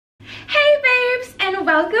and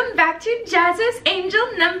welcome back to Jazz's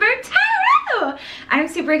Angel Number Tarot. I'm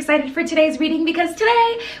super excited for today's reading because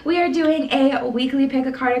today we are doing a weekly pick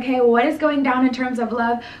a card. Okay, what is going down in terms of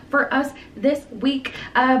love for us this week?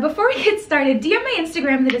 Before we get started, DM my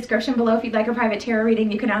Instagram in the description below if you'd like a private tarot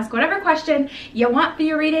reading. You can ask whatever question you want for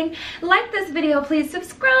your reading. Like this video, please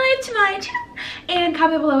subscribe to my channel and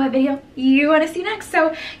comment below what video you want to see next.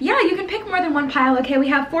 So yeah, you can pick more than one pile. Okay, we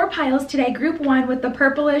have 4 piles today. Group 1 with the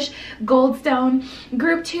purplish gold stone,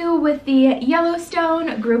 group 2 with the yellow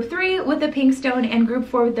stone, group 3 with the pink stone, and group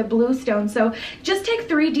 4 with the blue stone. So just take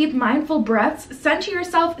 3 deep mindful breaths, center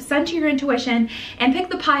yourself, center your intuition, and pick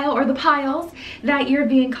the pile or the piles that you're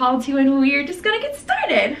being called to, and we're just gonna get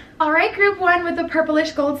started. All right, group 1 with the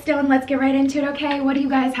purplish gold stone, let's get right into it. Okay, what do you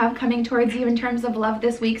guys have coming towards you in terms of love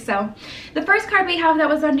this week? So the first card we have that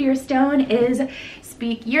was under your stone is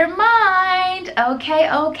Speak Your Mind. Okay,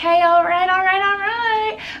 all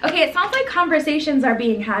right. Okay, it sounds like conversations are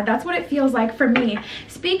being had. That's what it feels like for me.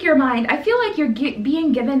 Speak your mind. I feel like you're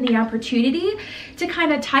being given the opportunity to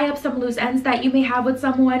kind of tie up some loose ends that you may have with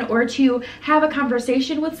someone, or to have a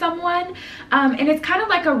conversation with someone. And it's kind of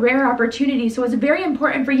like a rare opportunity. So it's very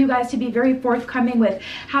important for you guys to be very forthcoming with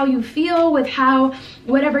how you feel, with how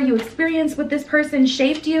whatever you experienced with this person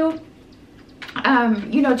shaped you.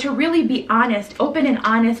 You know, to really be honest, open and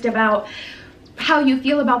honest about how you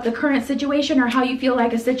feel about the current situation, or how you feel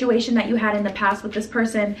like a situation that you had in the past with this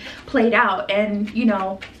person played out, and you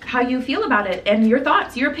know how you feel about it, and your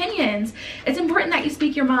thoughts, your opinions. It's important that you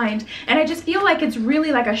speak your mind, and I just feel like it's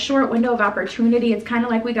really like a short window of opportunity. It's kind of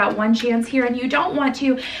like we got one chance here, and you don't want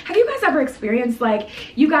to. Have you guys ever experienced like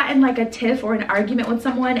you got in like a tiff or an argument with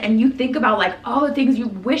someone, and you think about like all the things you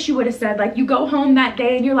wish you would have said? Like you go home that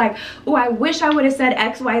day and you're like, oh, I wish I would have said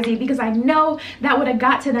XYZ because I know that would have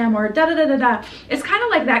got to them, or da da da da da. It's kind of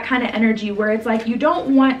like that kind of energy where it's like you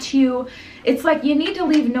don't want to, it's like you need to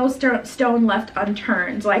leave no stone left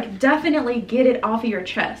unturned. Like definitely get it off of your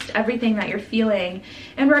chest, everything that you're feeling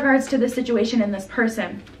in regards to the situation and this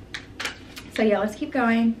person. So yeah, let's keep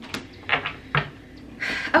going.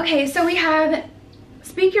 Okay, so we have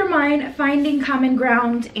Speak Your Mind, Finding Common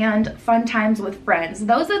Ground, and Fun Times with Friends.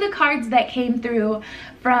 Those are the cards that came through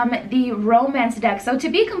from the romance deck. So to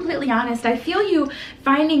be completely honest, I feel you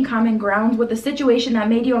finding common ground with a situation that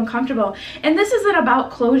made you uncomfortable. And this isn't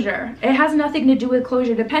about closure. It has nothing to do with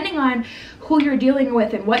closure. Depending on who you're dealing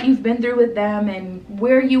with and what you've been through with them and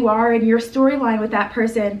where you are in your storyline with that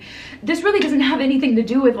person, this really doesn't have anything to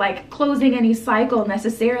do with like closing any cycle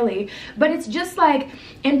necessarily. But it's just like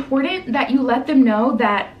important that you let them know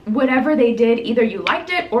that whatever they did, either you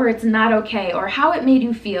liked it or it's not okay, or how it made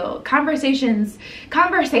you feel. Conversations.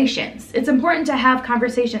 It's important to have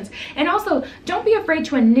conversations. And also, don't be afraid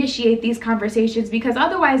to initiate these conversations, because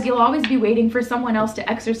otherwise you'll always be waiting for someone else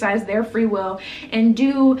to exercise their free will and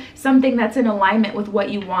do something that's in alignment with what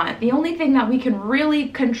you want. The only thing that we can really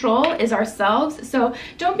control is ourselves. So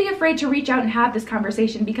don't be afraid to reach out and have this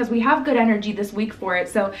conversation, because we have good energy this week for it.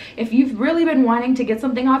 So if you've really been wanting to get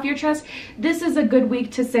something off your chest, this is a good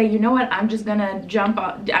week to say, you know what, I'm just gonna jump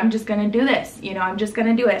up, I'm just gonna do this, you know, I'm just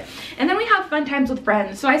gonna do it. And then we have Fun Times with Friends.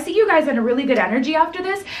 So I see you guys in a really good energy after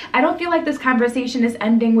this. I don't feel like this conversation is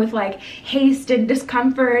ending with like haste and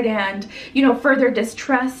discomfort and, you know, further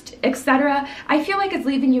distrust, etc. I feel like it's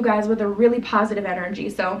leaving you guys with a really positive energy.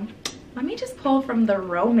 So let me just pull from the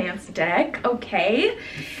romance deck, okay,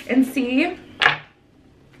 and see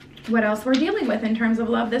what else we're dealing with in terms of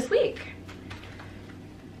love this week.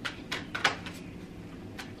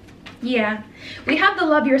 Yeah, we have the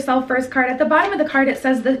Love Yourself First card. At the bottom of the card, it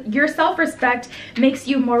says that your self-respect makes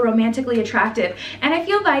you more romantically attractive. And I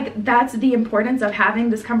feel like that's the importance of having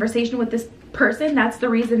this conversation with this person. That's the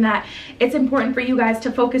reason that it's important for you guys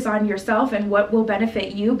to focus on yourself and what will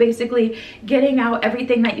benefit you, basically getting out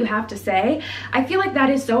everything that you have to say. I feel like that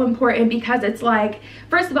is so important, because it's like,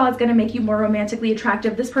 first of all, it's going to make you more romantically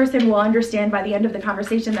attractive. This person will understand by the end of the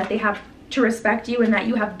conversation that they have to respect you and that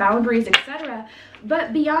you have boundaries, etc.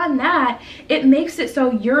 But beyond that, it makes it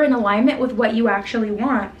so you're in alignment with what you actually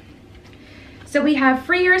want. So we have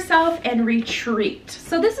Free Yourself and Retreat.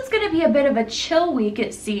 So this is going to be a bit of a chill week,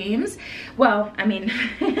 it seems. Well, I mean,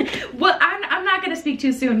 well, I'm not going to speak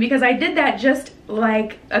too soon, because I did that just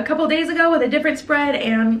like a couple days ago with a different spread,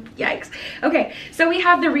 and yikes. Okay, so we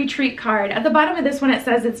have the Retreat card. At the bottom of this one, it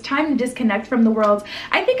says it's time to disconnect from the world.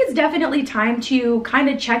 I think it's definitely time to kind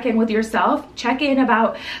of check in with yourself, check in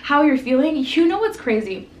about how you're feeling. You know what's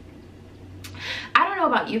crazy? I don't know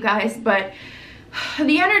about you guys, but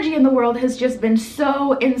the energy in the world has just been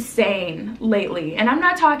so insane lately. And I'm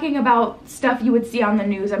not talking about stuff you would see on the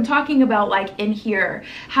news. I'm talking about like in here,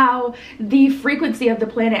 how the frequency of the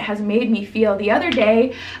planet has made me feel. The other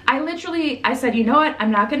day, I said, you know what?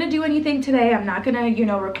 I'm not going to do anything today. I'm not going to, you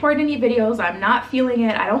know, record any videos. I'm not feeling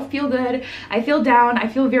it. I don't feel good. I feel down. I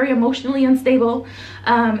feel very emotionally unstable.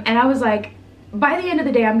 And I was like, by the end of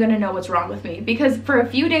the day, I'm gonna know what's wrong with me, because for a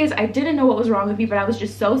few days I didn't know what was wrong with me, but I was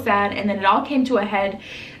just so sad. And then it all came to a head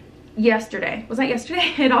yesterday. Was that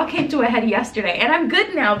yesterday? It all came to a head yesterday, and I'm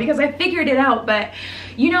good now because I figured it out. But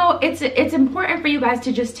you know, it's important for you guys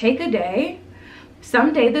to just take a day,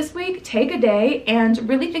 someday this week, take a day and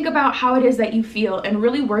really think about how it is that you feel and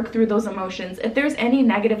really work through those emotions. If there's any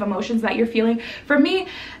negative emotions that you're feeling, for me,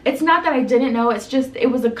 it's not that I didn't know, it's just it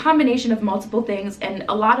was a combination of multiple things, and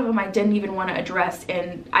a lot of them I didn't even want to address,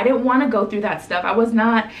 and I didn't want to go through that stuff. I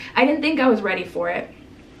didn't think I was ready for it.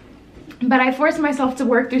 But I forced myself to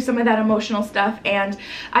work through some of that emotional stuff, and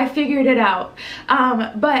I figured it out.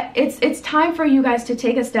 But it's time for you guys to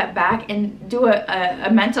take a step back and do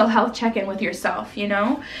a mental health check-in with yourself, you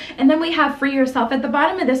know? And then we have free yourself. At the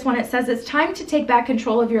bottom of this one, it says it's time to take back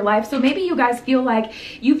control of your life. So maybe you guys feel like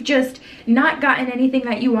you've just not gotten anything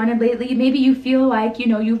that you wanted lately. Maybe you feel like, you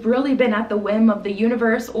know, you've really been at the whim of the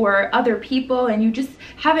universe or other people, and you just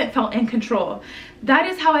haven't felt in control. That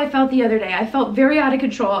is how I felt the other day. I felt very out of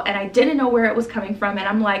control, and I didn't know where it was coming from. And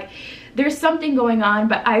I'm like, there's something going on,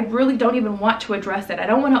 but I really don't even want to address it. I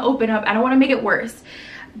don't want to open up. I don't want to make it worse.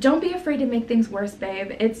 Don't be afraid to make things worse,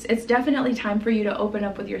 babe. It's definitely time for you to open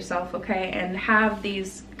up with yourself, okay? And have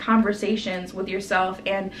these conversations with yourself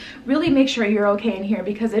and really make sure you're okay in here,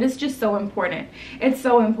 because it is just so important. It's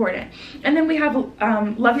so important. And then we have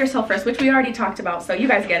love yourself first, which we already talked about. So you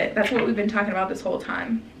guys get it. That's what we've been talking about this whole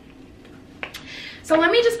time. So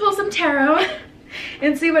let me just pull some tarot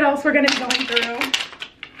and see what else we're going to be going through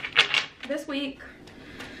this week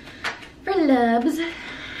for loves.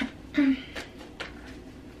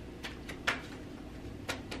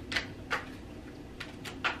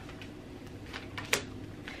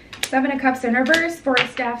 Seven of Cups in reverse, Four of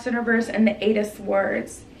Staffs in reverse, and the Eight of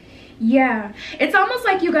Swords. Yeah, it's almost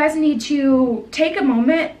like you guys need to take a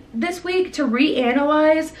moment this week to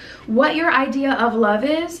reanalyze what your idea of love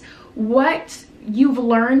is, what you've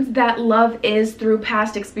learned that love is through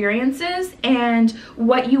past experiences, and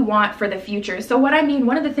what you want for the future. So what I mean,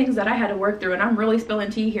 one of the things that I had to work through, and I'm really spilling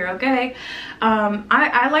tea here, okay?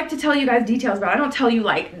 I like to tell you guys details, but I don't tell you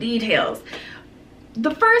like details.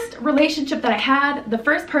 The first relationship that I had, the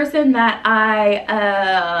first person that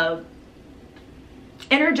I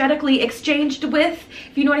energetically exchanged with,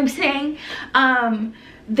 if you know what I'm saying,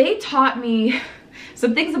 they taught me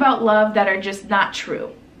some things about love that are just not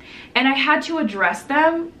true. And I had to address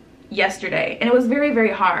them yesterday, and it was very,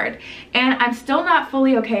 very hard. And I'm still not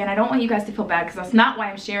fully okay, and I don't want you guys to feel bad because that's not why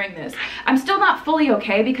I'm sharing this. I'm still not fully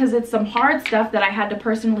okay because it's some hard stuff that I had to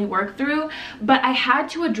personally work through, but I had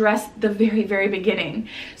to address the very, very beginning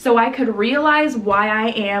so I could realize why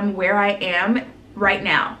I am where I am right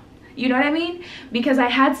now. You know what I mean? Because I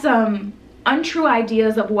had some untrue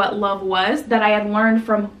ideas of what love was that I had learned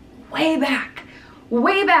from way back,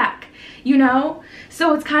 you know?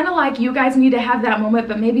 So it's kind of like you guys need to have that moment,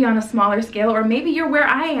 but maybe on a smaller scale, or maybe you're where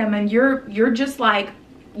I am and you're just like,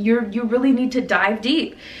 you really need to dive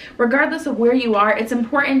deep. Regardless of where you are, it's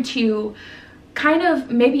important to kind of,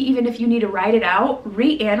 maybe even if you need to write it out,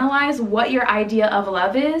 reanalyze what your idea of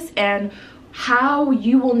love is and how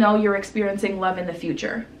you will know you're experiencing love in the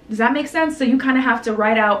future. Does that make sense? So you kind of have to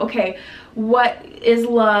write out, okay, what is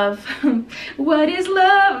love? What is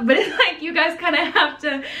love? But it's like you guys kind of have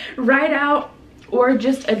to write out or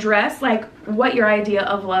just address like what your idea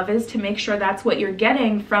of love is to make sure that's what you're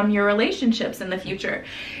getting from your relationships in the future.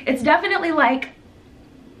 It's definitely like,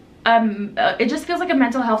 it just feels like a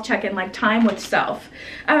mental health check-in, like time with self.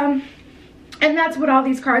 And that's what all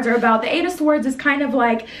these cards are about. The Eight of Swords is kind of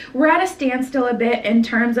like, we're at a standstill a bit in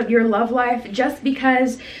terms of your love life, just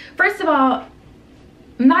because, first of all,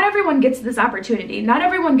 not everyone gets this opportunity. Not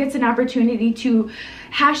everyone gets an opportunity to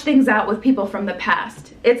hash things out with people from the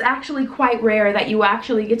past. It's actually quite rare that you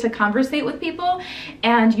actually get to conversate with people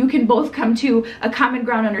and you can both come to a common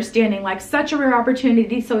ground understanding, like such a rare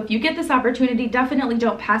opportunity. So if you get this opportunity, definitely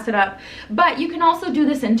don't pass it up. But you can also do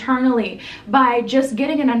this internally by just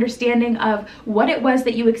getting an understanding of what it was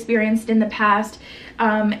that you experienced in the past,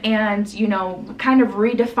 and, you know, kind of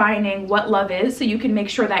redefining what love is so you can make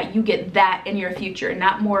sure that you get that in your future,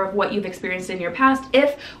 not more of what you've experienced in your past,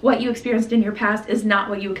 if what you experienced in your past is not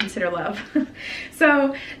what you would consider love.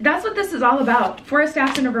 So that's what this is all about. Four of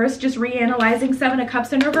Staffs in reverse, just reanalyzing. Seven of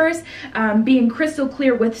Cups in reverse, being crystal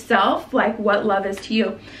clear with self, like what love is to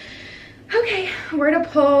you. Okay, where to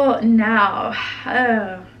pull now?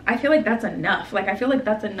 I feel like that's enough. Like, I feel like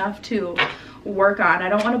that's enough to work on. I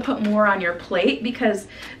don't want to put more on your plate because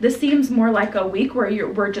this seems more like a week where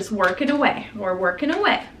we're just working away. We're working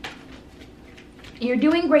away. You're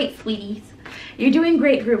doing great, sweeties. You're doing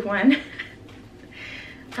great, group one.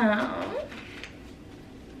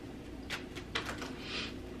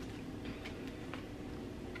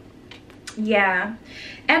 Yeah,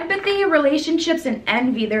 empathy, relationships, and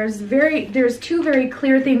envy. There's two very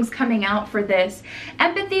clear things coming out for this.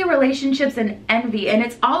 Empathy, relationships, and envy, and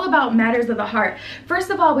it's all about matters of the heart. First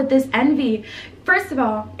of all, with this envy, first of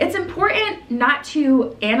all, it's important not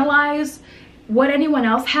to analyze what anyone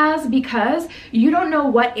else has, because you don't know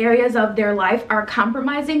what areas of their life are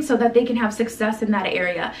compromising so that they can have success in that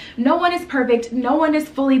area. No one is perfect. No one is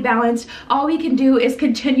fully balanced. All we can do is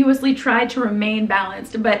continuously try to remain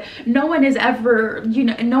balanced, but no one is ever, you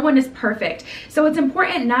know, no one is perfect. So it's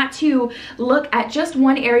important not to look at just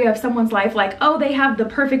one area of someone's life like, oh, they have the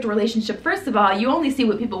perfect relationship. First of all, you only see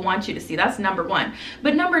what people want you to see. That's number one.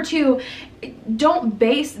 But number two, don't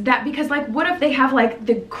base that, because like, what if they have like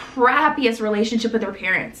the crappiest relationship with their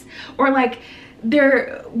parents, or like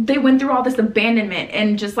they went through all this abandonment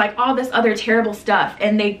and just like all this other terrible stuff,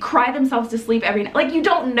 and they cry themselves to sleep every night. Like, you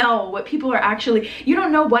don't know what people are actually, you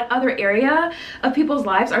don't know what other area of people's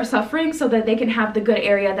lives are suffering so that they can have the good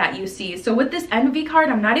area that you see. So with this envy card,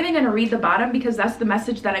 I'm not even going to read the bottom, because that's the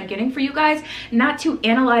message that I'm getting for you guys, not to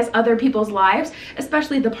analyze other people's lives,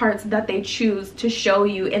 especially the parts that they choose to show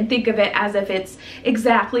you, and think of it as if it's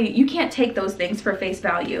exactly, you can't take those things for face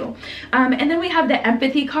value. And then we have the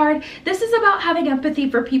empathy card. This is about having empathy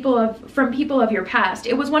for from people of your past.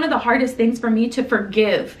 It was one of the hardest things for me to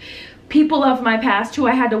forgive people of my past who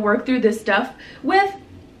I had to work through this stuff with.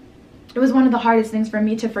 It was one of the hardest things for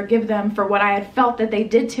me to forgive them for what I had felt that they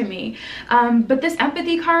did to me. But this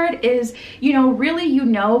empathy card is, you know, really, you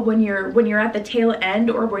know, when you're at the tail end,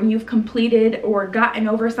 or when you've completed or gotten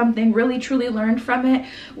over something, really truly learned from it,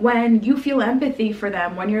 when you feel empathy for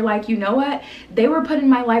them, when you're like, you know what, they were put in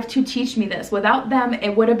my life to teach me this. Without them,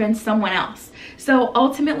 it would have been someone else. So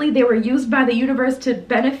ultimately, they were used by the universe to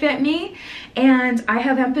benefit me, and I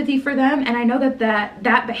have empathy for them, and I know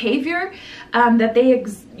that behavior, that they,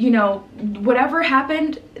 you know, whatever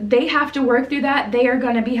happened, they have to work through that. They are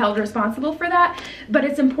going to be held responsible for that, but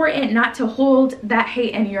it's important not to hold that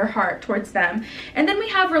hate in your heart towards them. And then we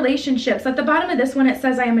have relationships. At the bottom of this one, it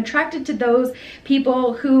says, I am attracted to those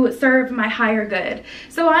people who serve my higher good.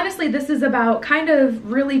 So honestly, this is about kind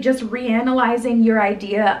of really just reanalyzing your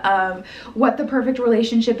idea of what the perfect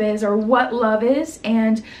relationship is, or what love is,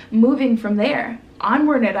 and moving from there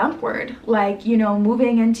onward and upward, like, you know,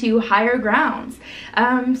 moving into higher grounds.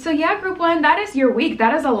 So yeah, group one, that is your week.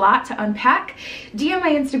 That is a lot to unpack. DM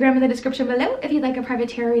my Instagram in the description below if you'd like a private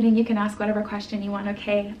tarot reading. You can ask whatever question you want,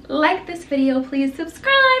 okay? Like this video, please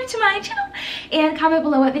subscribe to my channel, and comment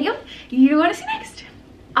below what video you want to see next.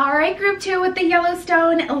 All right, group two with the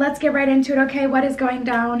Yellowstone, let's get right into it, okay? What is going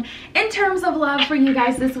down in terms of love for you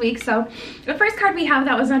guys this week? So the first card we have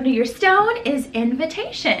that was under your stone is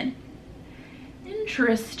Invitation.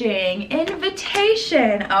 Interesting.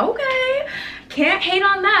 Invitation. Okay. Can't hate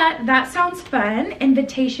on that. That sounds fun.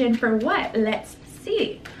 Invitation for what? Let's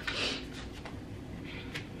see.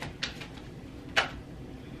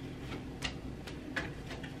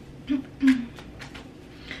 And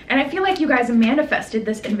I feel like you guys manifested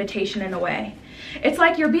this invitation in a way. It's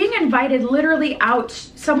like you're being invited literally out.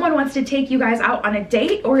 Someone wants to take you guys out on a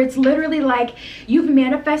date, or it's literally like you've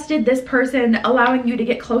manifested this person allowing you to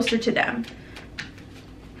get closer to them.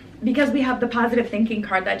 Because we have the positive thinking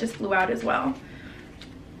card that just flew out as well.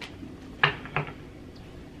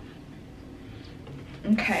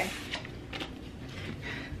 Okay.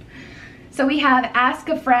 So we have ask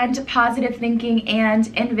a friend, positive thinking, and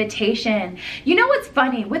invitation. You know what's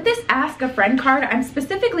funny? With this ask a friend card, I'm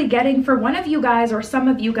specifically getting for one of you guys or some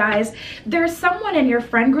of you guys, there's someone in your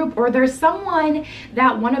friend group, or there's someone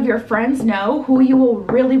that one of your friends know who you will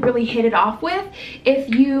really, really hit it off with if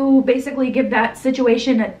you basically give that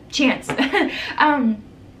situation a chance.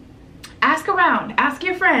 Ask around, ask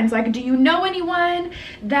your friends, like, do you know anyone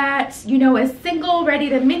that, you know, is single, ready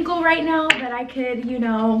to mingle right now that I could, you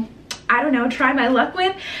know, I don't know, try my luck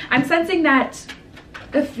with? I'm sensing that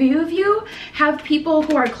A few of you have people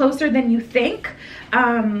who are closer than you think.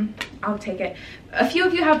 I'll take it. A few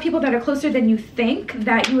of you have people that are closer than you think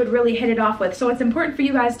that you would really hit it off with. So it's important for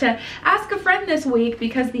you guys to ask a friend this week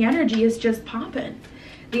because the energy is just popping.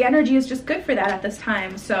 The energy is just good for that at this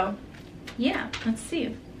time. So yeah, let's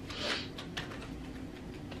see.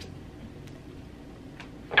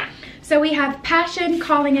 So we have passion,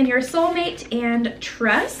 calling in your soulmate, and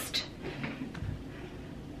trust.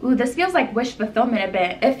 Ooh, this feels like wish fulfillment a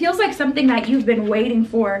bit. It feels like something that you've been waiting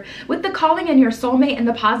for. With the calling in your soulmate and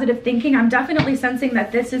the positive thinking, I'm definitely sensing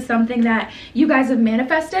that this is something that you guys have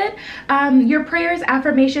manifested. Your prayers,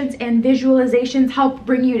 affirmations, and visualizations help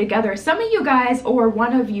bring you together. Some of you guys, or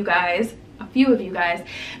one of you guys, a few of you guys,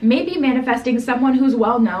 may be manifesting someone who's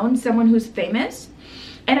well known, someone who's famous.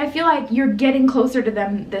 And I feel like you're getting closer to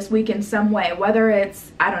them this week in some way, whether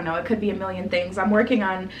it's, I don't know, it could be a million things. I'm working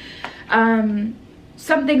on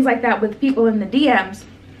some things like that with people in the DMs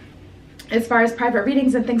as far as private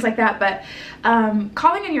readings and things like that. But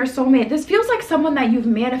calling in your soulmate, this feels like someone that you've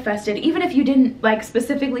manifested, even if you didn't like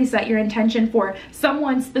specifically set your intention for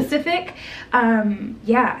someone specific.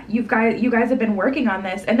 Yeah, you guys have been working on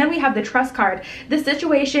this. And then we have the trust card. The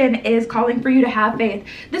situation is calling for you to have faith.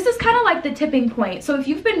 This is kind of like the tipping point. So if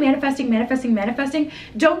you've been manifesting,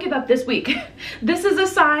 don't give up this week. This is a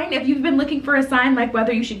sign. If you've been looking for a sign, like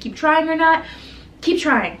whether you should keep trying or not, keep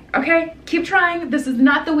trying, okay? Keep trying. This is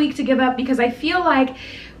not the week to give up, because I feel like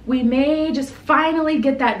we may just finally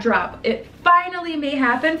get that drop. It finally may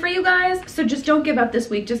happen for you guys. So just don't give up this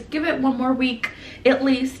week. Just give it one more week at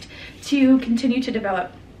least to continue to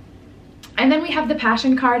develop. And then we have the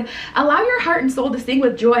passion card. Allow your heart and soul to sing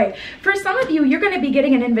with joy. For some of you, you're going to be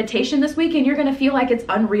getting an invitation this week and you're going to feel like it's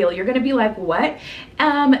unreal. You're going to be like, what?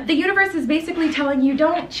 The universe is basically telling you,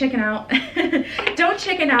 don't chicken out. Don't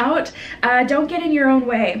chicken out. Don't get in your own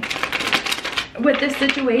way with this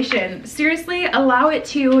situation. Seriously, allow it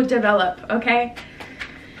to develop, okay?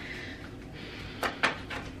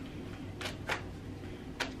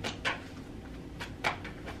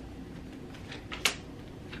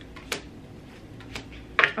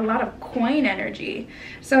 A lot of coin energy.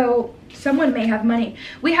 So someone may have money.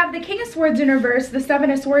 We have the King of Swords in reverse, the Seven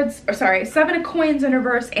of Swords, or sorry, Seven of Coins in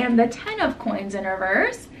reverse, and the 10 of Coins in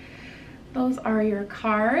reverse. Those are your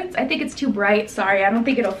cards. I think it's too bright. Sorry, I don't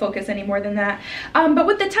think it'll focus any more than that. But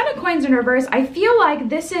with the 10 of Coins in reverse, I feel like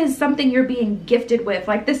this is something you're being gifted with.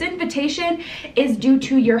 Like this invitation is due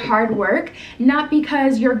to your hard work, not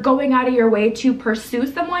because you're going out of your way to pursue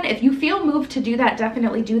someone. If you feel moved to do that,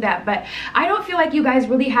 definitely do that. But I don't feel like you guys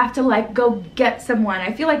really have to like go get someone.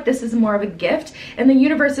 I feel like this is more of a gift and the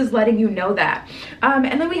universe is letting you know that.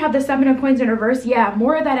 And then we have the 7 of Coins in reverse. Yeah,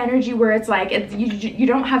 more of that energy where it's like you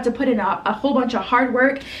don't have to put in a whole bunch of hard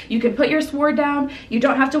work. You can put your sword down. You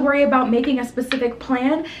don't have to worry about making a specific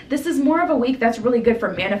plan. This is more of a week that's really good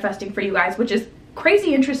for manifesting for you guys, which is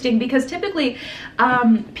crazy interesting because typically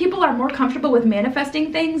people are more comfortable with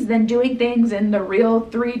manifesting things than doing things in the real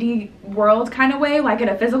 3D world kind of way, like in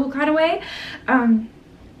a physical kind of way.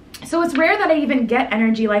 So it's rare that I even get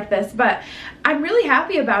energy like this, but I'm really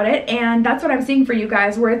happy about it, and that's what I'm seeing for you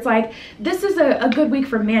guys, where it's like this is a good week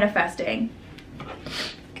for manifesting.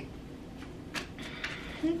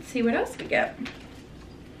 Let's see what else we get.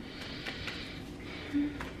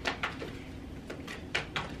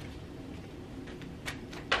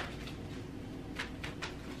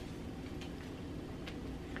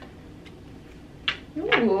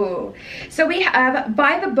 Ooh. So we have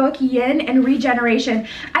By the Book, Yin, and Regeneration.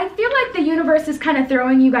 I feel like the universe is kind of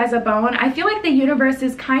throwing you guys a bone. I feel like the universe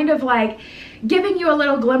is kind of like giving you a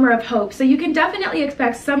little glimmer of hope. So you can definitely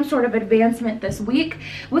expect some sort of advancement this week.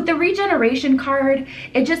 With the Regeneration card,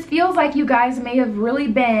 it just feels like you guys may have really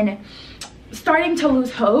been starting to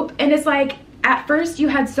lose hope. And it's like, at first you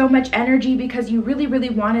had so much energy because you really,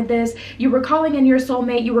 really wanted this. You were calling in your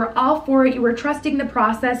soulmate. You were all for it. You were trusting the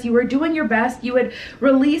process. You were doing your best. You had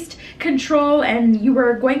released control and you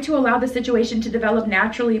were going to allow the situation to develop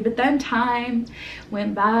naturally. But then time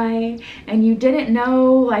went by and you didn't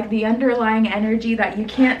know like the underlying energy that you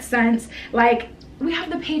can't sense. Like we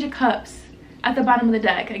have the Page of Cups at the bottom of the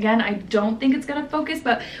deck. Again, I don't think it's gonna focus,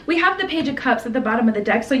 but we have the Page of Cups at the bottom of the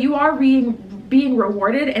deck. So you are being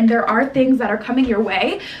rewarded and there are things that are coming your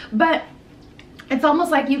way, but it's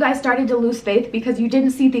almost like you guys started to lose faith because you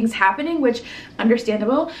didn't see things happening, which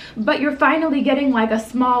understandable, but you're finally getting like a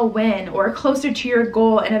small win or closer to your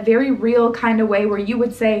goal in a very real kind of way where you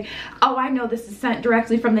would say, oh, I know this is sent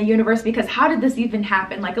directly from the universe because how did this even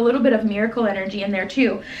happen? Like a little bit of miracle energy in there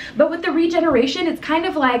too. But with the regeneration, it's kind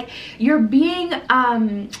of like you're being,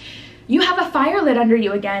 you have a fire lit under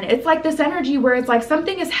you again. It's like this energy where it's like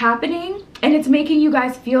something is happening and it's making you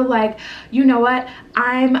guys feel like, you know what,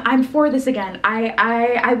 I'm for this again.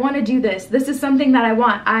 I want to do this. This is something that I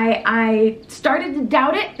want. I started to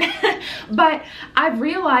doubt it, but I've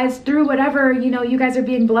realized through whatever, you know, you guys are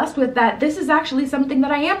being blessed with, that this is actually something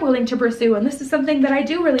that I am willing to pursue, and this is something that I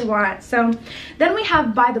do really want. So then we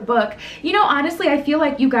have by the book. You know, honestly, I feel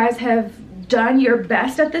like you guys have done your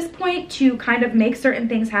best at this point to kind of make certain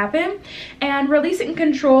things happen, and releasing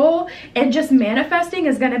control and just manifesting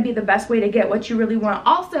is going to be the best way to get what you really want.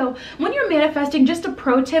 Also, when you're manifesting, just a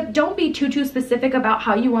pro tip, don't be too specific about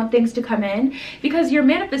how you want things to come in, because your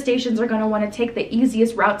manifestations are going to want to take the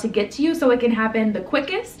easiest route to get to you so it can happen the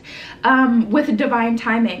quickest, with divine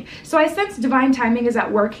timing. So I sense divine timing is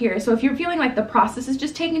at work here. So if you're feeling like the process is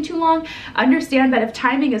just taking too long, understand that if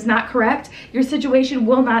timing is not correct, your situation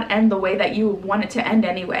will not end the way that you want it to end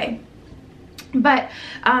anyway. But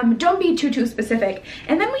don't be too specific.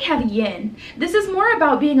 And then we have yin. This is more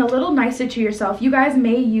about being a little nicer to yourself. You guys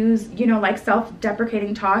may use, you know, like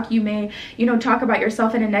self-deprecating talk. You may, you know, talk about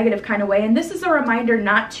yourself in a negative kind of way, and this is a reminder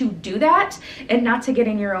not to do that and not to get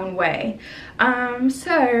in your own way.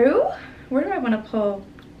 So where do I want to pull?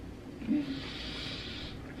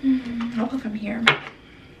 I'll pull from here.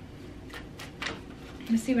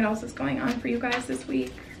 Let's see what else is going on for you guys this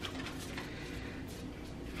week.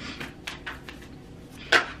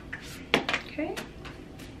 Okay,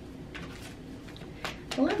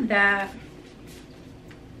 I love that.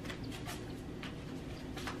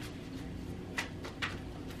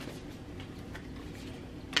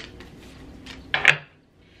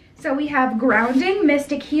 So we have grounding,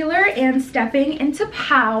 mystic healer, and stepping into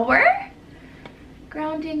power.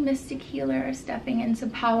 Grounding, mystic healer, stepping into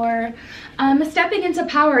power. Stepping into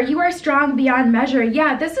power, you are strong beyond measure.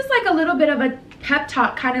 Yeah, this is like a little bit of a pep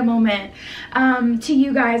talk kind of moment to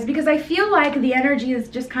you guys, because I feel like the energy has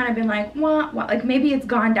just kind of been like, wah, wah, like maybe it's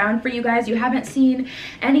gone down for you guys. You haven't seen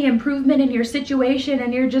any improvement in your situation,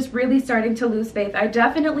 and you're just really starting to lose faith. I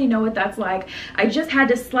definitely know what that's like. I just had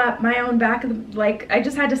to slap my own back, like I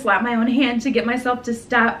just had to slap my own hand to get myself to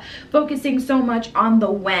stop focusing so much on the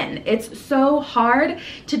when. It's so hard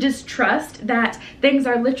to just trust that things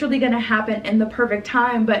are literally going to happen in the perfect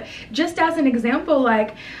time. But just as an example,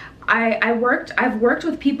 like I've worked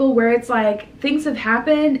with people where it's like things have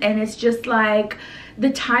happened and it's just like the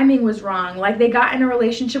timing was wrong. Like they got in a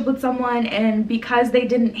relationship with someone, and because they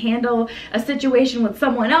didn't handle a situation with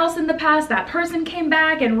someone else in the past, that person came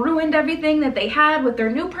back and ruined everything that they had with their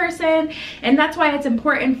new person. And that's why it's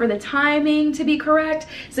important for the timing to be correct,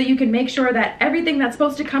 so you can make sure that everything that's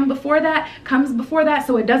supposed to come before that comes before that,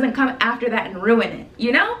 so it doesn't come after that and ruin it,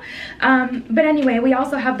 you know? But anyway, we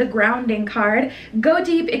also have the grounding card. Go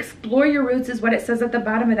deep, explore your roots is what it says at the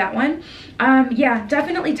bottom of that one. Yeah,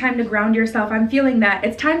 definitely time to ground yourself. I'm feeling that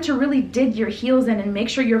it's time to really dig your heels in and make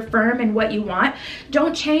sure you're firm in what you want.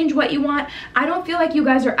 Don't change what you want. I don't feel like you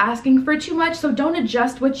guys are asking for too much, so don't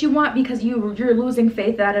adjust what you want, because you're losing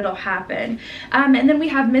faith that it'll happen. And then we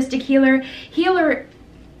have mystic healer.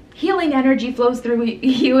 Healing energy flows through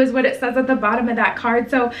you is what it says at the bottom of that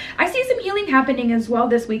card. So I see some healing happening as well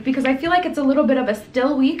this week, because I feel like it's a little bit of a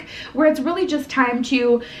still week where it's really just time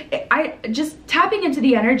to, just tapping into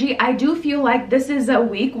the energy. I do feel like this is a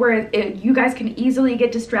week where you guys can easily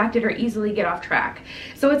get distracted or easily get off track.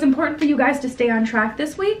 So it's important for you guys to stay on track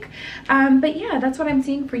this week. But yeah, that's what I'm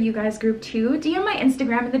seeing for you guys, group 2. DM my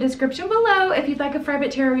Instagram in the description below. If you'd like a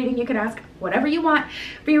private tarot reading, you can ask whatever you want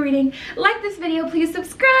for your reading. Like this video, please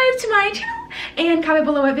subscribe to my channel, and comment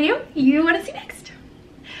below what video you want to see next.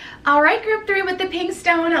 All right, group 3 with the pink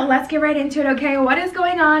stone, let's get right into it. Okay, what is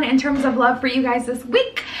going on in terms of love for you guys this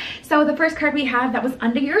week? So the first card we have that was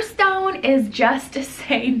under your stone is just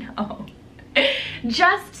say no.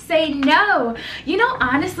 Just say no. You know,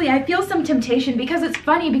 honestly, I feel some temptation, because it's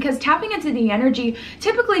funny, because tapping into the energy,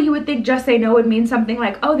 typically you would think just say no would mean something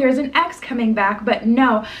like, oh, there's an ex coming back. But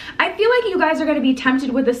no, I feel like you guys are going to be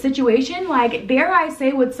tempted with a situation, like, dare I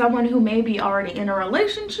say, with someone who may be already in a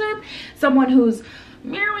relationship, someone who's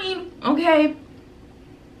married, okay,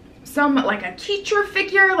 some like a teacher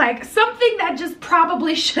figure, like something that just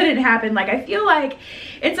probably shouldn't happen. Like I feel like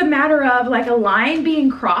it's a matter of like a line being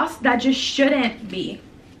crossed that just shouldn't be.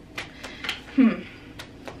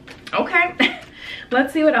 Okay.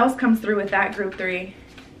 Let's see what else comes through with that, group 3.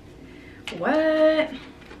 What?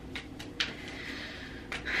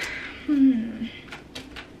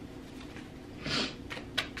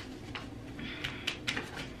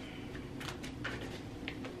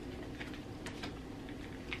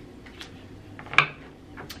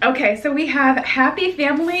 Okay, so we have happy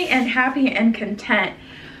family and happy and content.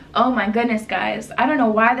 Oh my goodness, guys. I don't know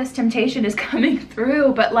why this temptation is coming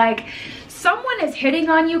through, but like someone is hitting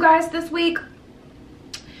on you guys this week,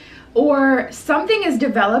 or something is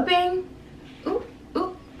developing. Ooh,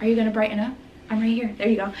 ooh, are you gonna brighten up? I'm right here. There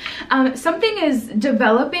you go. Something is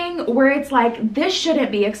developing where it's like, this shouldn't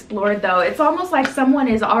be explored though. It's almost like someone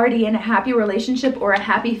is already in a happy relationship or a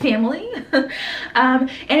happy family. And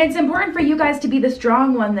it's important for you guys to be the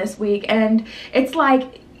strong one this week. And it's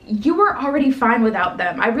like, you were already fine without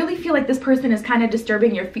them. I really feel like this person is kind of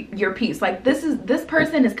disturbing your peace. Like this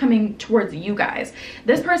person is coming towards you guys.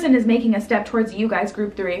 This person is making a step towards you guys,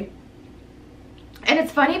 group 3. And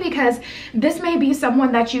it's funny because this may be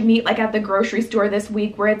someone that you meet like at the grocery store this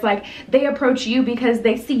week, where it's like they approach you because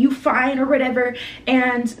they see you fine or whatever,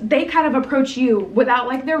 and they kind of approach you without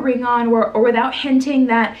like their ring on, or without hinting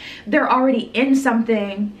that they're already in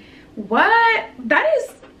something. What? That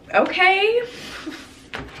is okay.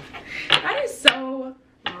 That is so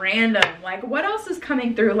random. Like, what else is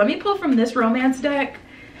coming through? Let me pull from this romance deck.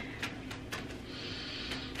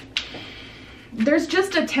 There's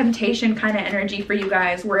just a temptation kind of energy for you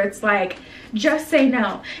guys, where it's like, just say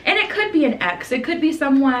no. And it could be an ex, it could be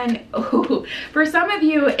someone who, for some of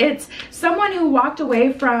you, it's someone who walked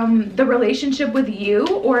away from the relationship with you,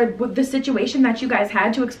 or with the situation that you guys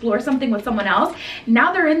had to explore something with someone else.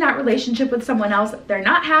 Now they're in that relationship with someone else, they're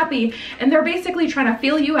not happy, and they're basically trying to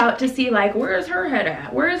feel you out to see like, where's her head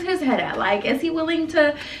at, where's his head at, like, is he willing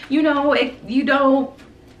to, you know, if you don't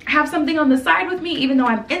have something on the side with me, even though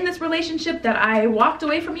I'm in this relationship that I walked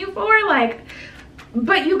away from you for, like,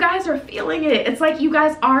 but you guys are feeling it. It's like you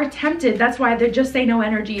guys are tempted. That's why the just say no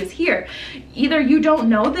energy is here. Either you don't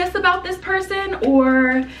know this about this person,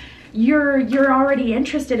 or you're already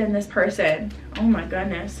interested in this person. Oh my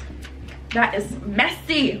goodness, that is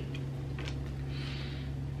messy.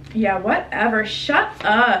 Yeah, whatever, shut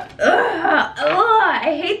up. Ugh,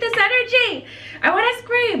 I hate this energy. I want to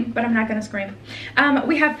scream, but I'm not gonna scream.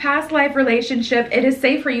 We have past life relationship, it is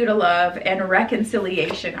safe for you to love, and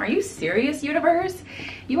reconciliation. Are you serious, universe?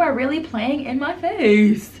 You are really playing in my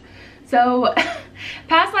face. So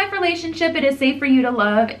past life relationship, it is safe for you to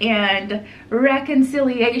love, and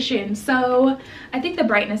reconciliation. So I think the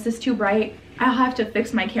brightness is too bright. I'll have to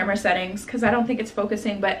fix my camera settings because I don't think it's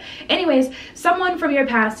focusing. But anyways, someone from your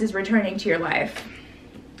past is returning to your life.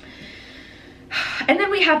 And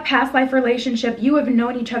then we have past life relationship. You have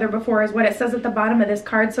known each other before is what it says at the bottom of this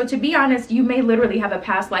card. So to be honest, you may literally have a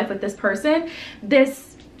past life with this person.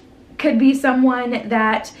 This could be someone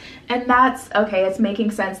that, and that's okay, it's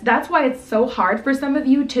making sense. That's why it's so hard for some of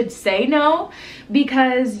you to say no,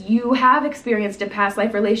 because you have experienced a past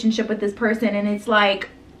life relationship with this person, and it's like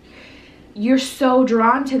you're so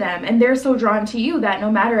drawn to them and they're so drawn to you that no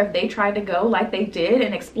matter if they try to go like they did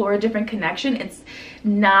and explore a different connection, it's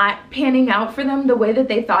not panning out for them the way that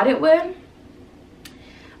they thought it would.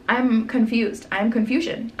 I'm confused. I'm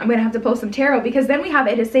confusion. I'm gonna have to post some tarot, because then we have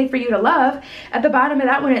it is safe for you to love. At the bottom of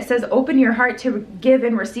that one, it says open your heart to give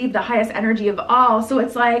and receive the highest energy of all. So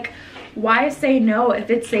it's like, why say no if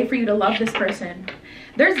it's safe for you to love this person?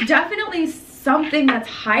 There's definitely something that's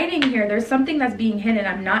hiding here. There's something that's being hidden.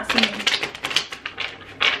 I'm not seeing.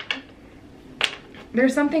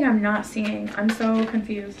 There's something I'm not seeing. I'm so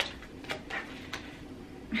confused.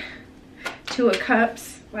 Two of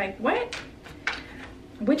Cups. Like, what?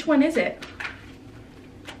 Which one is it?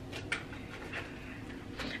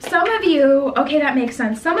 Some of you, okay, that makes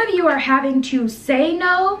sense. Some of you are having to say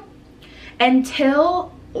no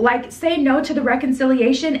until, like, say no to the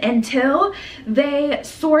reconciliation until they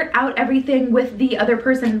sort out everything with the other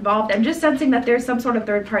person involved. I'm just sensing that there's some sort of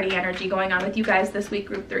third party energy going on with you guys this week,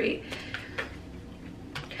 group 3.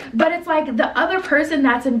 But it's like the other person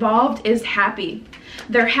that's involved is happy.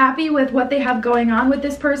 They're happy with what they have going on with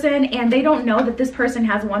this person, and they don't know that this person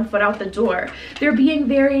has one foot out the door. They're being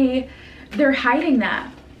they're hiding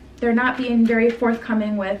that. They're not being very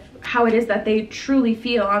forthcoming with how it is that they truly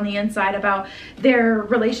feel on the inside about their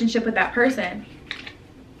relationship with that person.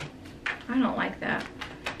 I don't like that.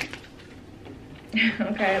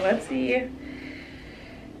 Okay, let's see.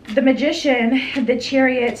 The Magician, the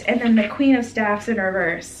Chariot, and then the Queen of Staffs in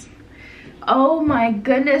reverse. Oh my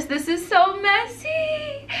goodness, this is so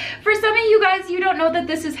messy. For some of you guys, you don't know that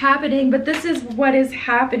this is happening, but this is what is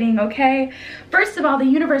happening, okay? First of all, the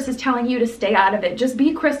universe is telling you to stay out of it. Just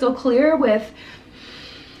be crystal clear with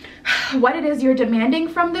what it is you're demanding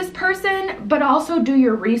from this person, but also do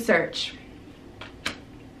your research.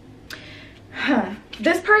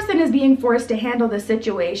 This person is being forced to handle the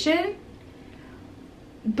situation.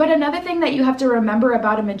 But another thing that you have to remember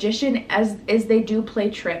about a magician is they do play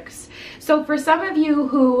tricks. So for some of you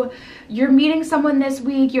who you're meeting someone this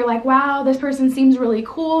week, you're like, wow, this person seems really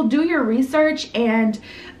cool. Do your research and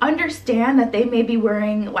understand that they may be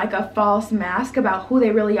wearing like a false mask about who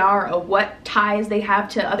they really are, or what ties they have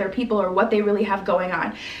to other people, or what they really have going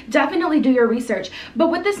on. Definitely do your research. But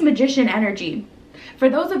with this magician energy, for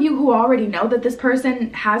those of you who already know that this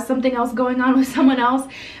person has something else going on with someone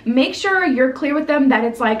else, make sure you're clear with them that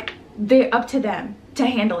it's like they're up to them to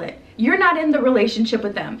handle it. You're not in the relationship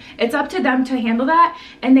with them. It's up to them to handle that,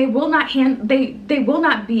 and they will not they will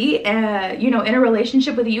not be you know, in a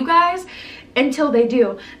relationship with you guys until they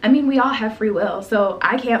do. I mean, we all have free will, so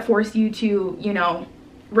I can't force you to, you know,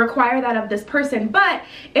 require that of this person, but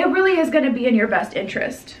it really is going to be in your best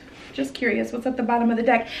interest. Just curious, what's at the bottom of the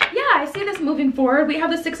deck? Yeah, I see this moving forward. We have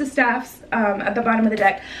the Six of Staffs at the bottom of the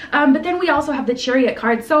deck, but then we also have the Chariot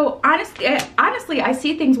card. So honestly, I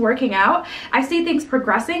see things working out. I see things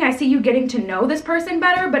progressing. I see you getting to know this person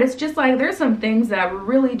better, but it's just like there's some things that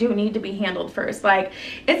really do need to be handled first. Like,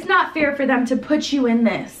 it's not fair for them to put you in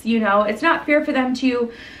this, you know? It's not fair for them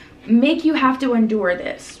to make you have to endure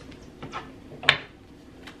this.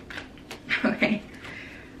 Okay.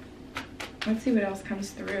 Let's see what else comes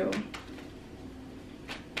through.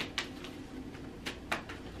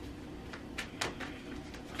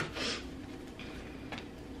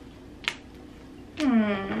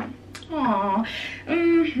 Aww.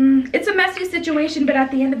 It's a messy situation, but at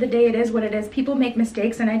the end of the day, it is what it is. People make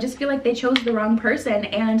mistakes, and I just feel like they chose the wrong person,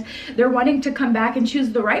 and they're wanting to come back and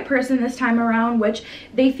choose the right person this time around, which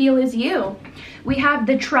they feel is you. We have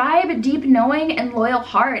the Tribe, Deep Knowing, and Loyal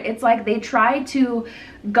Heart. It's like they try to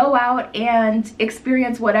go out and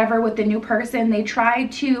experience whatever with the new person. They try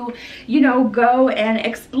to, you know, go and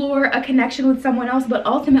explore a connection with someone else, but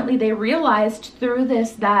ultimately they realized through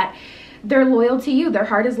this that they're loyal to you. Their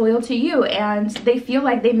heart is loyal to you, and they feel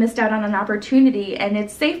like they missed out on an opportunity. And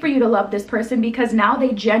it's safe for you to love this person because now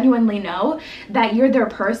they genuinely know that you're their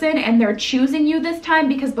person, and they're choosing you this time.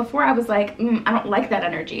 Because before I was like, I don't like that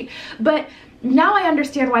energy. But now I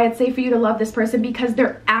understand why it's safe for you to love this person, because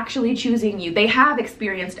they're actually choosing you. They have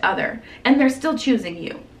experienced other, and they're still choosing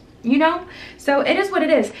you. You know, so it is what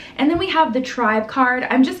it is. And then we have the Tribe card.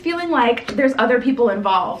 I'm just feeling like there's other people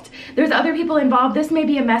involved. There's other people involved. This may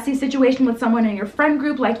be a messy situation with someone in your friend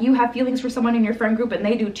group, like you have feelings for someone in your friend group and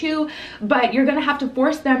they do too, but you're gonna have to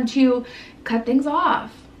force them to cut things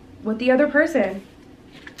off with the other person.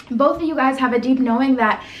 Both of you guys have a deep knowing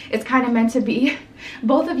that it's kind of meant to be.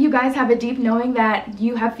 Both of you guys have a deep knowing that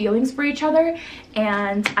you have feelings for each other,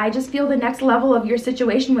 and I just feel the next level of your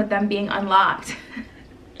situation with them being unlocked.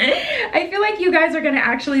 I feel like you guys are going to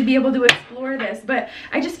actually be able to explore this, but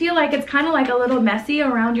I just feel like it's kind of like a little messy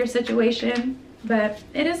around your situation, but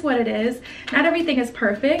it is what it is. Not everything is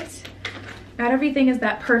perfect. Not everything is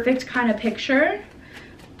that perfect kind of picture,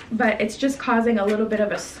 but it's just causing a little bit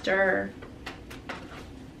of a stir.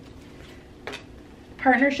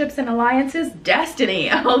 Partnerships and alliances,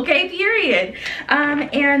 destiny, okay, period.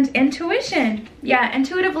 And intuition. Yeah,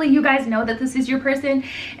 intuitively you guys know that this is your person,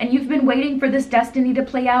 and you've been waiting for this destiny to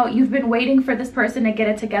play out. You've been waiting for this person to get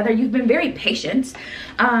it together. You've been very patient,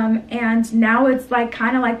 and now it's like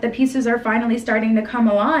kind of like the pieces are finally starting to come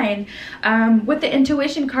align. With the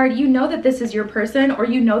intuition card, you know that this is your person, or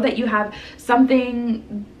you know that you have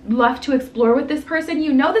something left to explore with this person.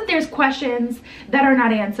 You know that there's questions that are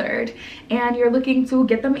not answered, and you're looking to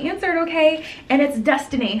get them answered, okay? And it's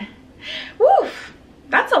destiny. Woo,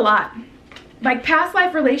 that's a lot. Like past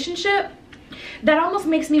life relationship, that almost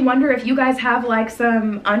makes me wonder if you guys have like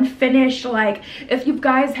some unfinished, like if you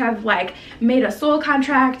guys have like made a soul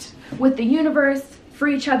contract with the universe for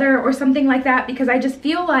each other or something like that, because I just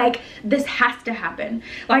feel like this has to happen.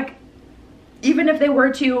 Like even if they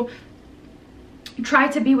were to try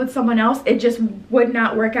to be with someone else, it just would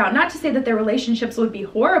not work out. Not to say that their relationships would be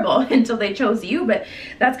horrible until they chose you, but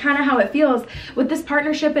that's kind of how it feels. With this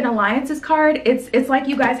partnership and alliances card, it's like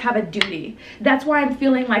you guys have a duty. That's why I'm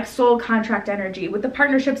feeling like soul contract energy. With the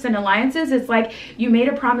partnerships and alliances, it's like you made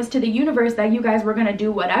a promise to the universe that you guys were going to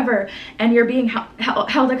do whatever, and you're being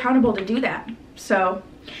held accountable to do that. So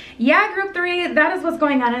yeah, group 3, that is what's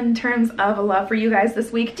going on in terms of love for you guys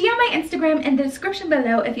this week. DM my Instagram in the description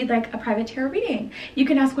below if you'd like a private tarot reading. You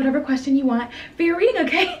can ask whatever question you want for your reading,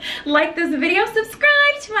 okay? Like this video,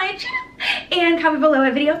 subscribe to my channel, and comment below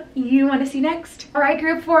what video you want to see next. All right,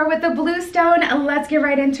 group 4 with the blue stone, let's get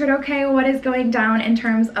right into it, okay? What is going down in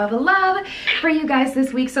terms of love for you guys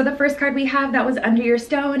this week? So the first card we have that was under your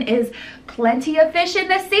stone is plenty of fish in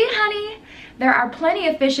the sea, honey. there are plenty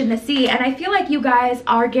of fish in the sea, and I feel like you guys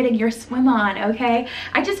are getting your swim on, okay?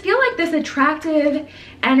 I just feel like this attractive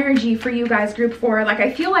energy for you guys, group 4. Like,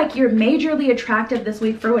 I feel like you're majorly attractive this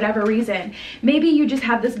week for whatever reason. Maybe you just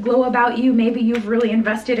have this glow about you. Maybe you've really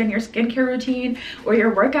invested in your skincare routine or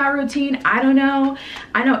your workout routine. I don't know.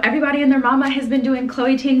 I know everybody and their mama has been doing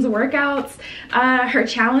Chloe Ting's workouts, her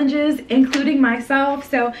challenges, including myself.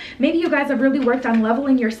 So maybe you guys have really worked on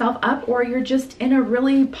leveling yourself up, or you're just in a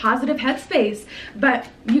really positive headspace. But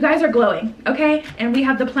you guys are glowing, okay? And we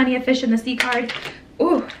have the plenty of fish in the sea card.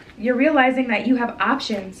 Ooh, you're realizing that you have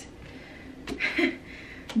options.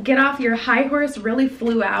 Get off your high horse really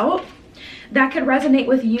flew out. That could resonate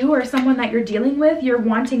with you or someone that you're dealing with. You're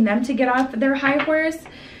wanting them to get off their high horse.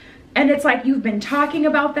 And it's like you've been talking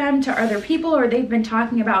about them to other people, or they've been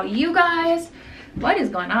talking about you guys. What is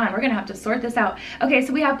going on? We're gonna have to sort this out. Okay,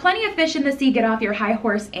 so we have plenty of fish in the sea, get off your high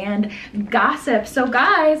horse, and gossip. So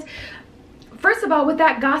guys, first of all, with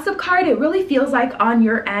that gossip card, it really feels like on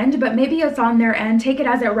your end, but maybe it's on their end. Take it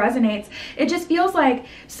as it resonates. It just feels like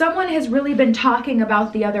someone has really been talking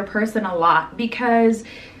about the other person a lot because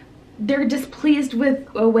they're displeased with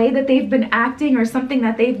a way that they've been acting or something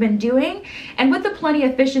that they've been doing. And with the plenty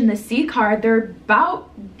of fish in the sea card, they're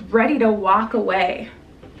about ready to walk away.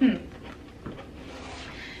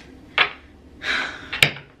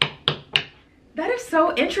 That is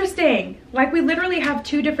so interesting. Like, we literally have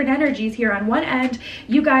two different energies here. On one end,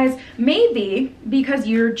 you guys, maybe because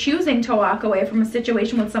you're choosing to walk away from a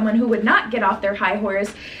situation with someone who would not get off their high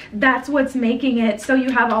horse, that's what's making it so you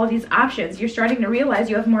have all these options. You're starting to realize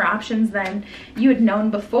you have more options than you had known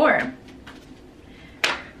before.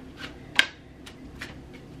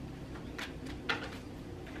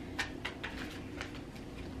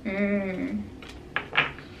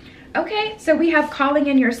 Okay, so we have calling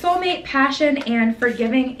in your soulmate, passion, and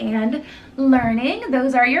forgiving and learning.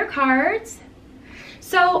 Those are your cards.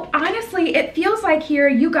 So honestly, it feels like here,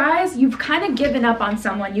 you guys, you've kind of given up on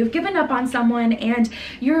someone. You've given up on someone and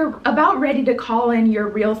you're about ready to call in your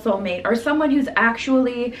real soulmate or someone who's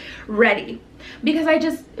actually ready. Because I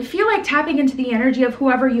just feel like tapping into the energy of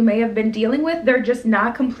whoever you may have been dealing with, they're just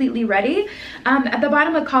not completely ready. At the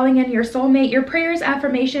bottom of calling in your soulmate, your prayers,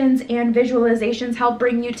 affirmations, and visualizations help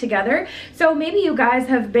bring you together. So maybe you guys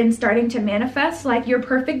have been starting to manifest like your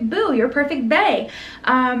perfect boo, your perfect bae.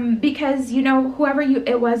 Because, you know, whoever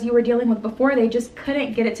it was you were dealing with before, they just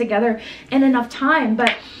couldn't get it together in enough time.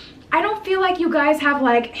 But I don't feel like you guys have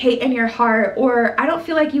like hate in your heart, or I don't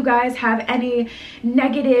feel like you guys have any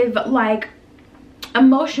negative like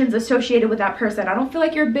emotions associated with that person. I don't feel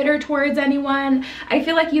like you're bitter towards anyone. I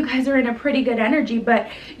feel like you guys are in a pretty good energy, but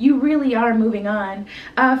you really are moving on.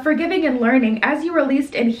 Forgiving and learning. As you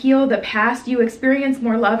released and heal the past, you experience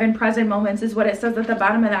more love in present moments, is what it says at the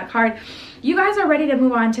bottom of that card. You guys are ready to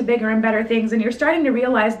move on to bigger and better things, and you're starting to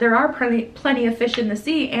realize there are plenty of fish in the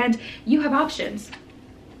sea, and you have options.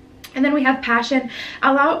 And then we have passion.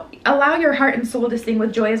 Allow your heart and soul to sing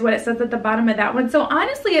with joy, is what it says at the bottom of that one. So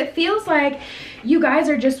honestly, it feels like you guys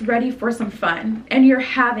are just ready for some fun, and you're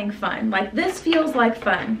having fun. Like, this feels like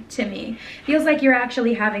fun to me. Feels like you're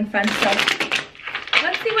actually having fun. So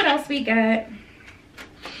let's see what else we get.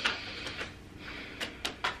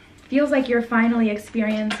 Feels like you're finally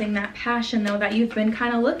experiencing that passion, though, that you've been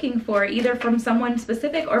kind of looking for, either from someone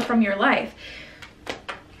specific or from your life.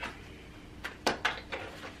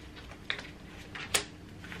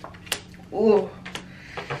 Ooh.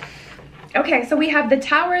 Okay, so we have the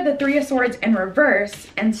Tower, the Three of Swords in reverse,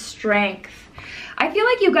 and Strength. I feel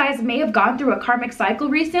like you guys may have gone through a karmic cycle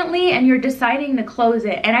recently and you're deciding to close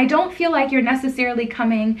it. And I don't feel like you're necessarily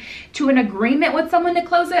coming to an agreement with someone to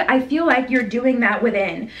close it. I feel like you're doing that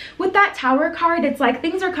within. With that Tower card, it's like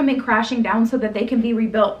things are coming crashing down so that they can be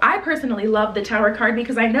rebuilt. I personally love the Tower card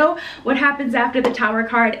because I know what happens after the Tower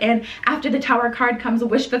card. And after the Tower card comes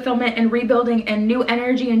wish fulfillment and rebuilding and new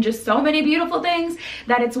energy and just so many beautiful things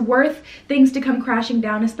that it's worth things to come crashing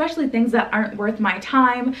down, especially things that aren't worth my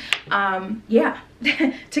time. Yeah.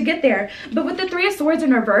 To get there. But with the Three of Swords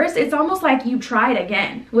in reverse, it's almost like you tried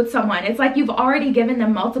again with someone. It's like you've already given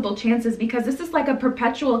them multiple chances, because this is like a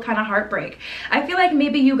perpetual kind of heartbreak. I feel like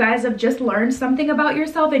maybe you guys have just learned something about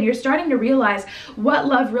yourself and you're starting to realize what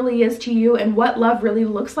love really is to you and what love really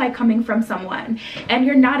looks like coming from someone. And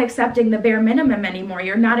you're not accepting the bare minimum anymore.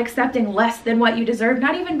 You're not accepting less than what you deserve,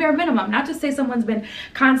 not even bare minimum. Not to say someone's been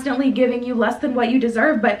constantly giving you less than what you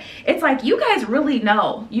deserve, but it's like you guys really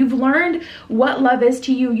know. You've learned what love is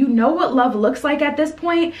to you. You know what love looks like at this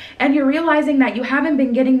point, and you're realizing that you haven't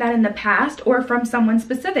been getting that in the past or from someone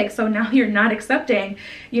specific. So now you're not accepting,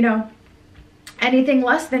 you know, anything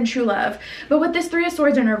less than true love. But with this Three of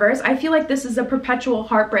Swords in reverse, I feel like this is a perpetual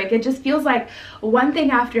heartbreak. It just feels like one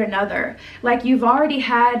thing after another. Like you've already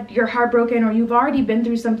had your heart broken, or you've already been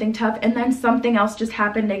through something tough, and then something else just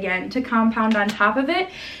happened again to compound on top of it.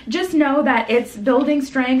 Just know that it's building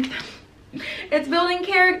strength. It's building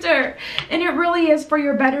character, and it really is for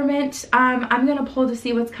your betterment. I'm gonna pull to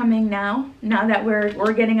see what's coming now that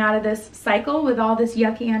we're getting out of this cycle with all this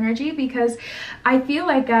yucky energy, because I feel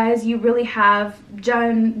like, guys, you really have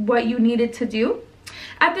done what you needed to do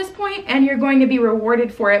at this point, and you're going to be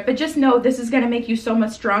rewarded for it. But just know this is going to make you so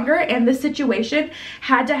much stronger, and this situation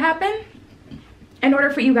had to happen in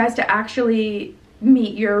order for you guys to actually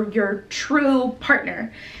meet your true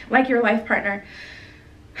partner, like your life partner.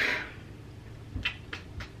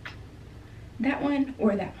 That one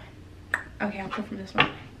or that one? Okay, I'll pull from this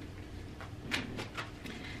one.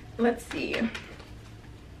 Let's see.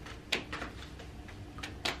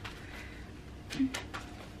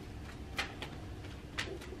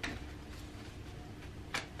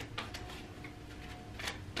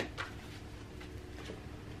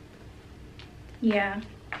 Yeah.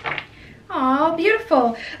 Oh,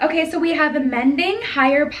 beautiful. Okay, so we have mending,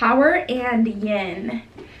 higher power, and yin.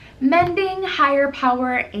 Mending, higher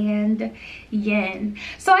power, and yin.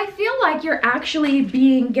 So I feel like you're actually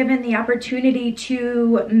being given the opportunity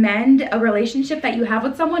to mend a relationship that you have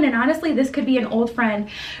with someone, and honestly, this could be an old friend.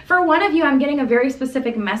 For one of you, I'm getting a very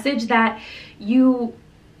specific message that you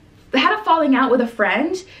had a falling out with a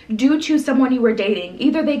friend due to someone you were dating.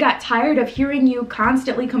 Either they got tired of hearing you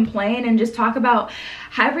constantly complain and just talk about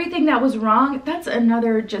everything that was wrong. That's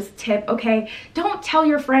another just tip, okay? Don't tell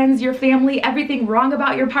your friends, your family, everything wrong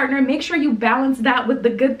about your partner. Make sure you balance that with the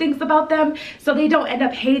good things about them so they don't end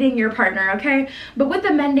up hating your partner, okay? But with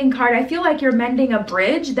the mending card, I feel like you're mending a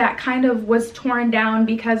bridge that kind of was torn down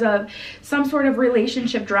because of some sort of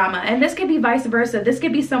relationship drama. And this could be vice versa. This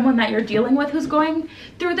could be someone that you're dealing with who's going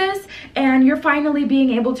through this, and you're finally being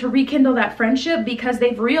able to rekindle that friendship because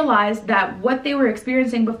they've realized that what they were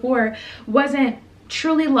experiencing before wasn't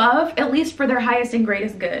truly love, at least for their highest and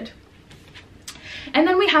greatest good. And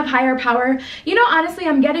then we have higher power. You know, honestly,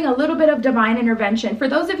 I'm getting a little bit of divine intervention. For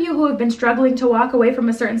those of you who have been struggling to walk away from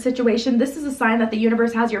a certain situation, this is a sign that the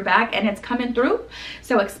universe has your back and it's coming through.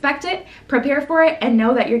 So expect it, prepare for it, and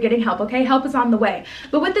know that you're getting help, okay? Help is on the way.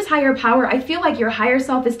 But with this higher power, I feel like your higher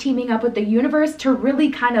self is teaming up with the universe to really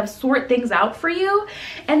kind of sort things out for you.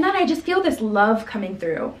 And then I just feel this love coming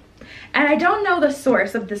through. And I don't know the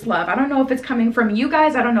source of this love. I don't know if it's coming from you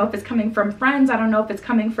guys. I don't know if it's coming from friends. I don't know if it's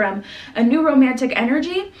coming from a new romantic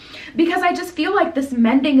energy, because I just feel like this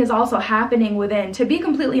mending is also happening within. To be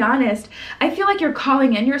completely honest, I feel like you're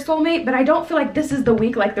calling in your soulmate, but I don't feel like this is the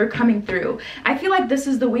week like they're coming through. I feel like this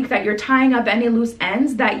is the week that you're tying up any loose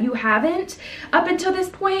ends that you haven't up until this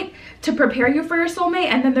point to prepare you for your soulmate,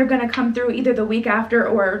 and then they're going to come through either the week after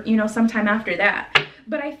or, you know, sometime after that.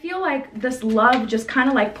 But I feel like this love just kind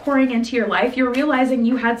of like pouring into your life. You're realizing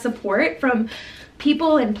you had support from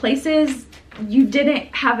people and places you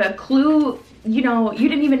didn't have a clue, you know, you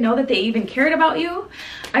didn't even know that they even cared about you.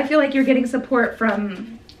 I feel like you're getting support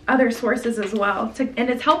from other sources as well, and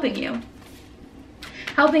it's helping you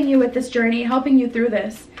with this journey, helping you through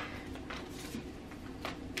this.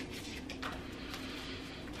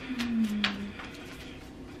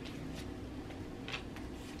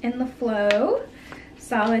 In the flow,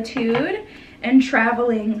 solitude, and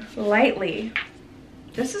traveling lightly.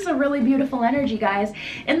 This is a really beautiful energy, guys.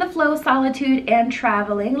 In the flow, solitude, and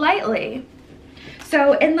traveling lightly.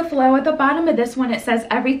 So in the flow, at the bottom of this one, it says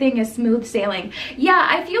everything is smooth sailing. Yeah,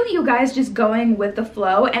 I feel you guys just going with the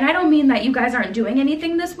flow, and I don't mean that you guys aren't doing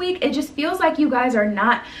anything this week. It just feels like you guys are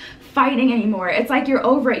not fighting anymore. It's like you're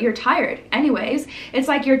over it. You're tired. Anyways, it's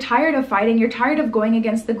like you're tired of fighting. You're tired of going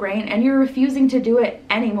against the grain, and you're refusing to do it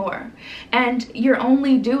anymore. And you're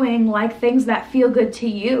only doing like things that feel good to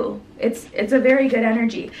you. It's a very good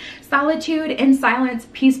energy. Solitude and silence,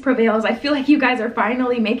 peace prevails. I feel like you guys are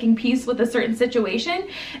finally making peace with a certain situation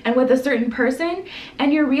and with a certain person,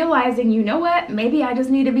 and you're realizing, you know what, maybe I just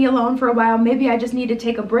need to be alone for a while. Maybe I just need to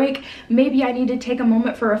take a break. Maybe I need to take a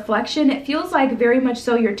moment for reflection. It feels like very much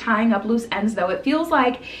so you're tying up loose ends, though. It feels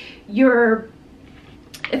like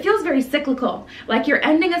it feels very cyclical, like you're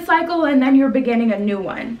ending a cycle and then you're beginning a new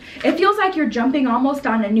one. It feels like you're jumping almost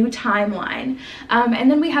on a new timeline. And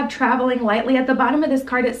then we have traveling lightly. At the bottom of this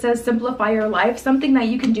card, it says simplify your life. Something that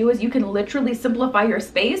you can do is you can literally simplify your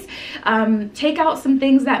space. Take out some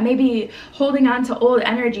things that may be holding on to old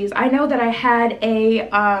energies. I know that I had a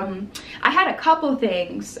couple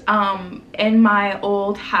things in my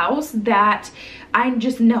old house that I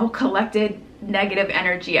just know collected negative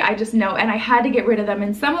energy. I just know, and I had to get rid of them,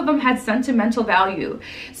 and some of them had sentimental value.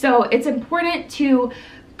 So it's important to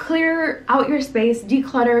clear out your space,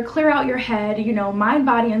 declutter, clear out your head, you know, mind,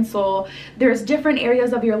 body, and soul. There's different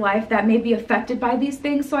areas of your life that may be affected by these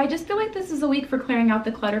things. So I just feel like this is a week for clearing out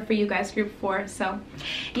the clutter for you guys, group 4. So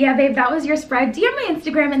yeah, babe, that was your spread. DM my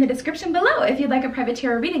Instagram in the description below. If you'd like a private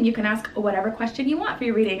tarot reading, you can ask whatever question you want for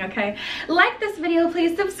your reading, okay? Like this video,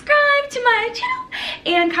 please subscribe to my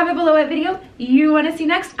channel, and comment below what video you want to see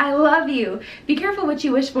next. I love you. Be careful what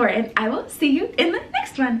you wish for, and I will see you in the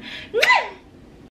next one. Mwah!